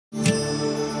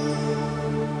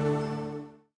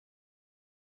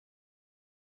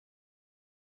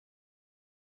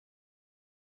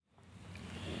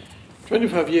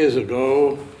25 years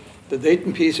ago, the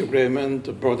Dayton Peace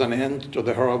Agreement brought an end to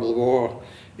the horrible war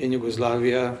in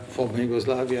Yugoslavia, former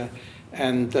Yugoslavia,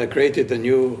 and created a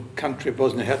new country,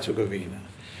 Bosnia-Herzegovina,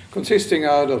 consisting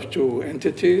out of two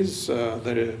entities,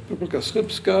 the Republika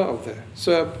Srpska of the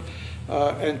Serb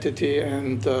entity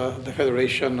and the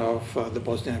Federation of the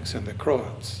Bosniaks and the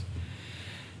Croats.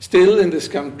 Still, in this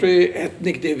country,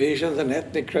 ethnic divisions and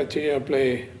ethnic criteria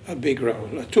play a big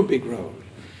role, a too big role,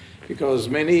 because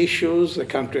many issues the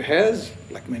country has,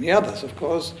 like many others, of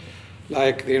course,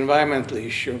 like the environmental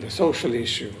issue, the social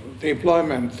issue, the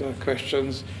employment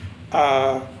questions,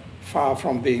 are far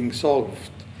from being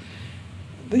solved.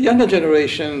 The younger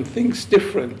generation thinks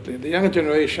differently. The younger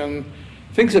generation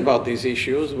thinks about these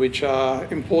issues, which are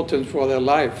important for their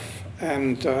life,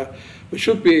 and which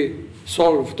should be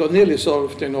solved or nearly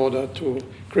solved in order to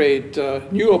create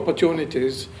new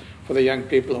opportunities for the young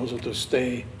people also to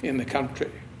stay in the country.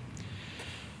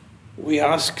 We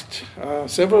asked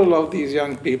several of these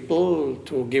young people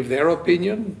to give their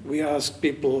opinion. We asked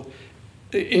people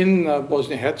in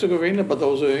Bosnia-Herzegovina, but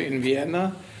also in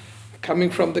Vienna,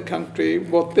 coming from the country,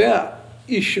 what their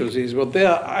issues is, what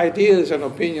their ideas and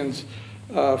opinions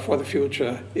for the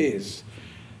future is.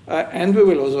 And we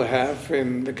will also have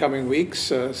in the coming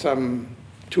weeks some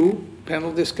two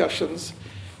panel discussions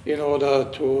in order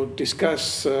to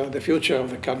discuss the future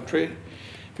of the country,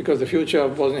 because the future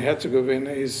of Bosnia-Herzegovina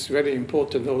is very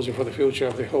important also for the future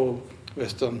of the whole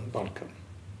Western Balkan.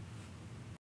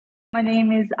 My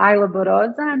name is Ajla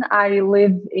Borozan. I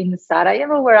live in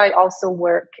Sarajevo, where I also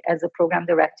work as a program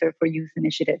director for Youth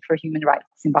Initiative for Human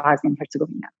Rights in Bosnia and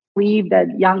Herzegovina. I believe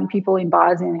that young people in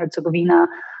Bosnia and Herzegovina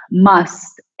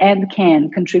must and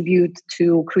can contribute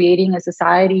to creating a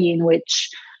society in which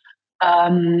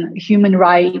human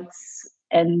rights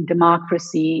and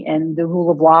democracy and the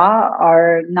rule of law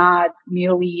are not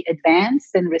merely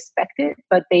advanced and respected,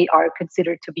 but they are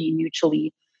considered to be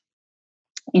mutually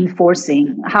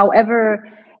enforcing. However,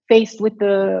 faced with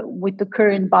the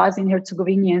current Bosnian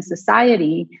Herzegovinian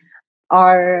society,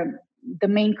 the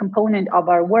main component of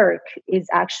our work is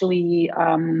actually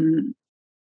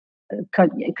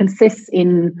consists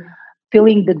in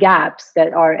filling the gaps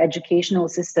that our educational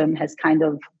system has kind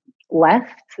of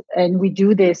left, and we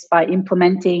do this by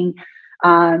implementing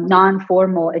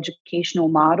non-formal educational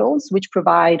models, which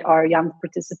provide our young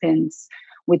participants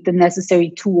with the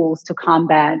necessary tools to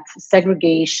combat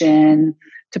segregation,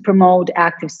 to promote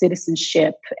active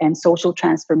citizenship and social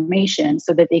transformation,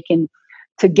 so that they can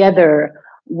together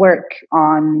work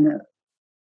on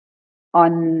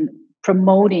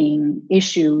promoting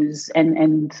issues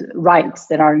and rights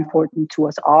that are important to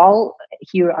us all,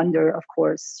 here under, of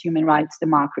course, human rights,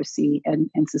 democracy,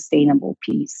 and sustainable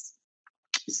peace.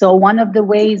 So one of the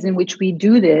ways in which we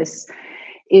do this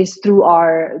is through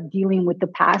our Dealing with the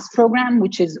Past program,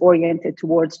 which is oriented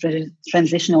towards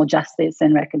transitional justice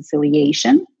and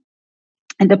reconciliation.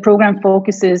 And the program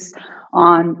focuses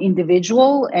on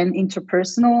individual and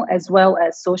interpersonal, as well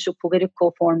as social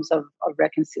political forms of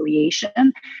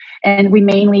reconciliation. And we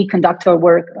mainly conduct our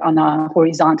work on a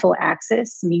horizontal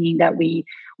axis, meaning that we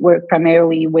work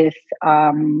primarily with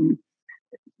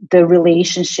the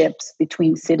relationships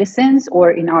between citizens,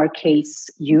 or in our case,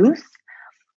 youth.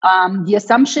 The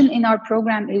assumption in our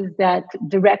program is that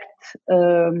direct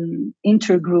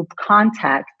intergroup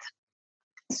contact,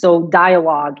 so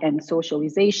dialogue and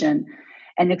socialization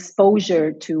and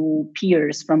exposure to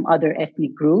peers from other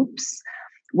ethnic groups,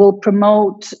 will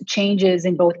promote changes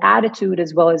in both attitude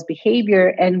as well as behavior,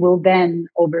 and will then,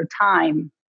 over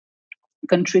time,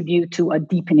 contribute to a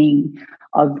deepening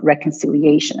of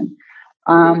reconciliation.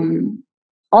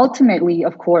 Ultimately,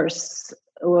 of course,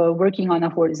 working on a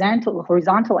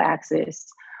horizontal axis,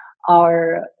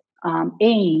 our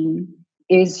aim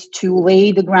is to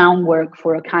lay the groundwork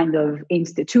for a kind of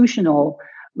institutional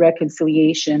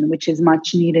reconciliation, which is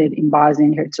much needed in Bosnia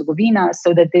and Herzegovina,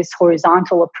 so that this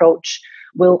horizontal approach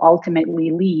will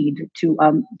ultimately lead to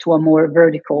a more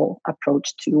vertical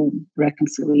approach to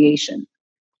reconciliation.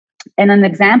 And an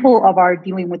example of our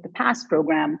Dealing with the Past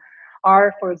program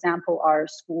are, for example, our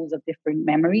schools of different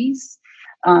memories.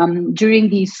 During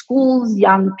these schools,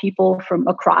 young people from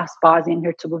across Bosnia and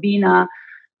Herzegovina,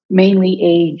 mainly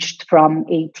aged from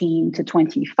 18 to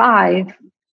 25,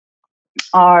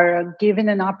 are given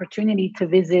an opportunity to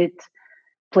visit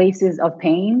places of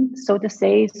pain, so to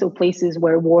say, so places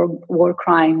where war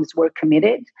crimes were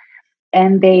committed.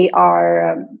 And they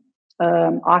are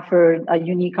offered a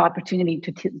unique opportunity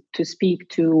to speak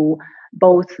to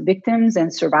both victims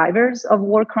and survivors of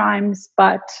war crimes,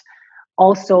 but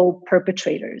also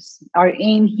perpetrators. Our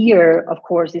aim here, of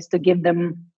course, is to give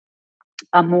them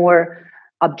a more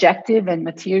objective and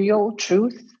material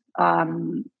truth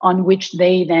on which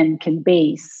they then can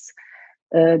base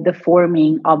the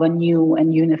forming of a new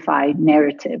and unified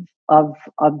narrative of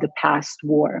the past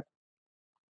war.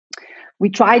 We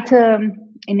try to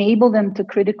enable them to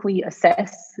critically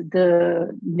assess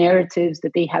the narratives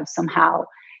that they have somehow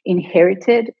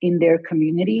inherited in their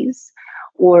communities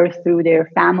or through their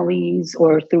families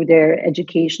or through their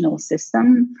educational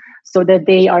system, so that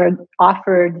they are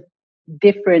offered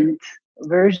different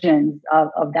versions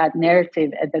of that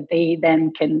narrative, and that they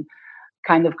then can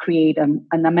kind of create an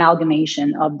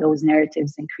amalgamation of those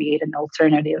narratives and create an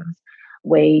alternative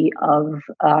way of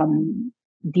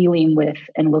dealing with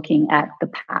and looking at the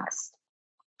past.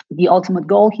 The ultimate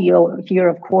goal here,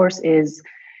 of course, is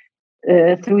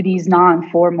through these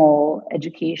non-formal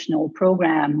educational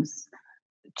programs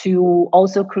to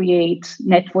also create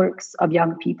networks of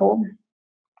young people,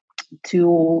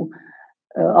 to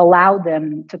allow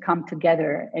them to come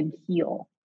together and heal,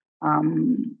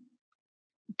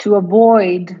 to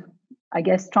avoid, I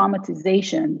guess,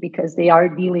 traumatization, because they are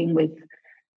dealing with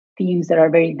themes that are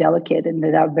very delicate and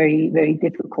that are very, very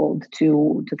difficult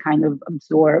to kind of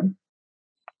absorb.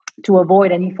 To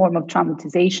avoid any form of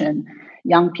traumatization,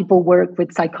 young people work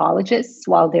with psychologists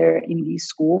while they're in these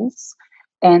schools.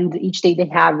 And each day they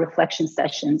have reflection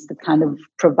sessions that kind of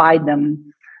provide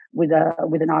them with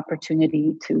an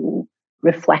opportunity to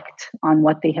reflect on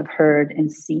what they have heard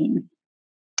and seen.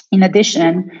 In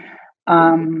addition,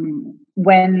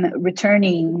 when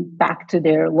returning back to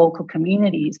their local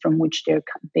communities from which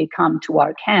they come to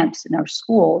our camps and our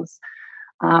schools,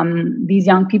 these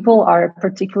young people are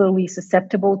particularly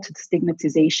susceptible to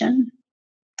stigmatization.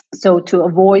 So to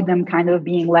avoid them kind of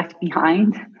being left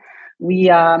behind, we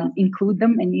include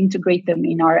them and integrate them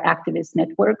in our activist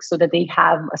network so that they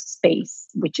have a space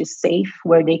which is safe,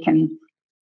 where they can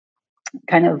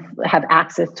kind of have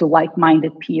access to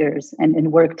like-minded peers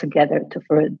and work together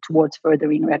towards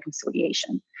furthering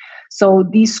reconciliation. So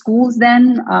these schools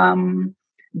then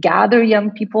gather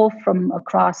young people from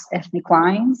across ethnic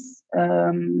lines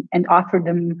and offer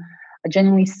them a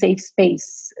genuinely safe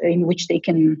space in which they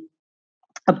can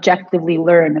objectively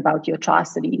learn about the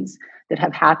atrocities that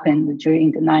have happened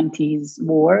during the 90s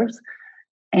wars,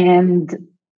 and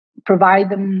provide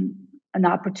them an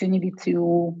opportunity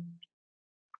to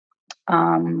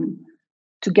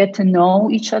get to know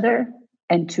each other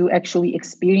and to actually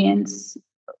experience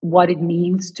what it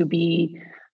means to be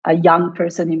a young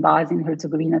person in Bosnia and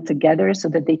Herzegovina together, so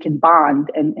that they can bond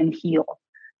and heal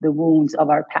the wounds of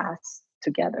our past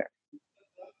together.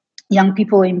 Young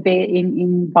people in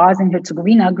Bosnia and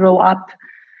Herzegovina grow up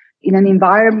in an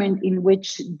environment in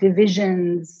which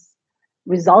divisions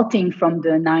resulting from the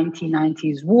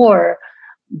 1990s war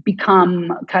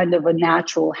become kind of a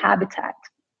natural habitat.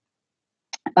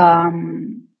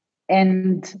 And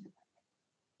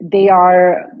they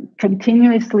are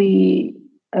continuously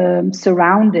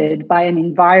surrounded by an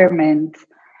environment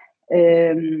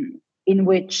in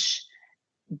which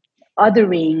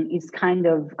othering is kind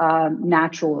of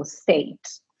natural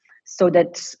state, so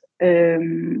that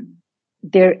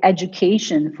their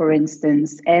education, for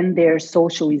instance, and their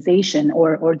socialization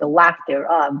or the lack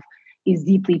thereof is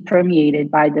deeply permeated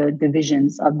by the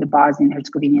divisions of the Bosnian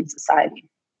Herzegovinian society.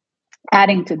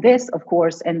 Adding to this, of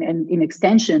course, and in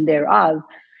extension thereof,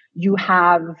 you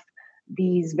have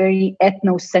these very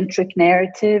ethnocentric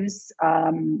narratives,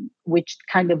 which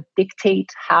kind of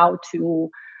dictate how to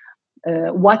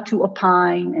what to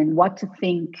opine and what to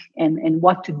think and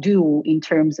what to do in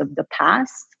terms of the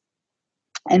past.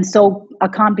 And so a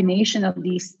combination of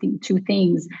these two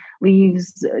things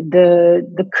leaves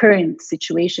the current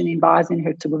situation in Bosnia and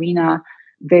Herzegovina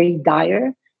very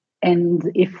dire.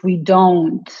 And if we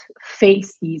don't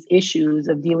face these issues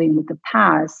of dealing with the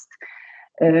past,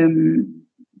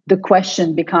 the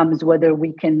question becomes whether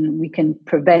we can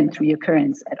prevent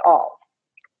reoccurrence at all.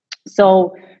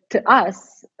 So to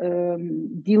us,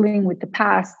 dealing with the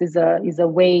past is a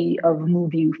way of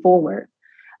moving forward,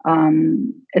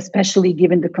 especially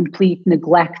given the complete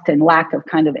neglect and lack of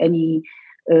kind of any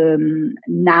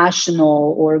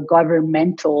national or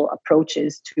governmental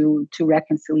approaches to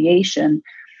reconciliation.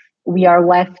 We are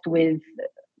left with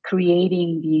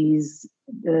creating these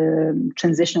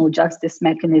transitional justice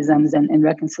mechanisms and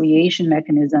reconciliation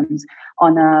mechanisms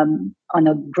on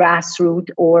a grassroots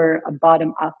or a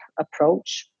bottom-up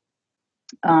approach.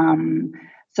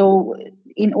 So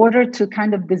in order to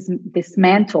kind of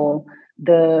dismantle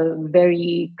the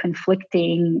very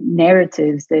conflicting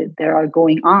narratives that there are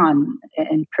going on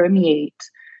and permeate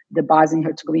the Bosnian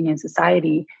Herzegovinian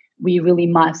society, we really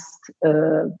must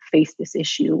face this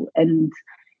issue. And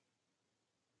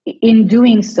in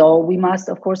doing so, we must,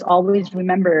 of course, always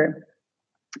remember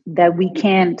that we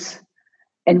can't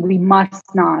and we must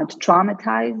not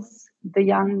traumatize the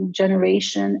young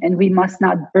generation, and we must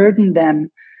not burden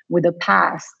them with a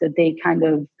past that they kind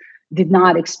of did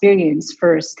not experience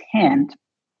firsthand.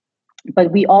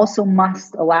 But we also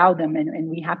must allow them, and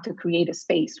we have to create a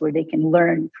space where they can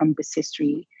learn from this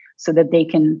history so that they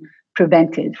can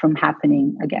prevent it from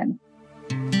happening again.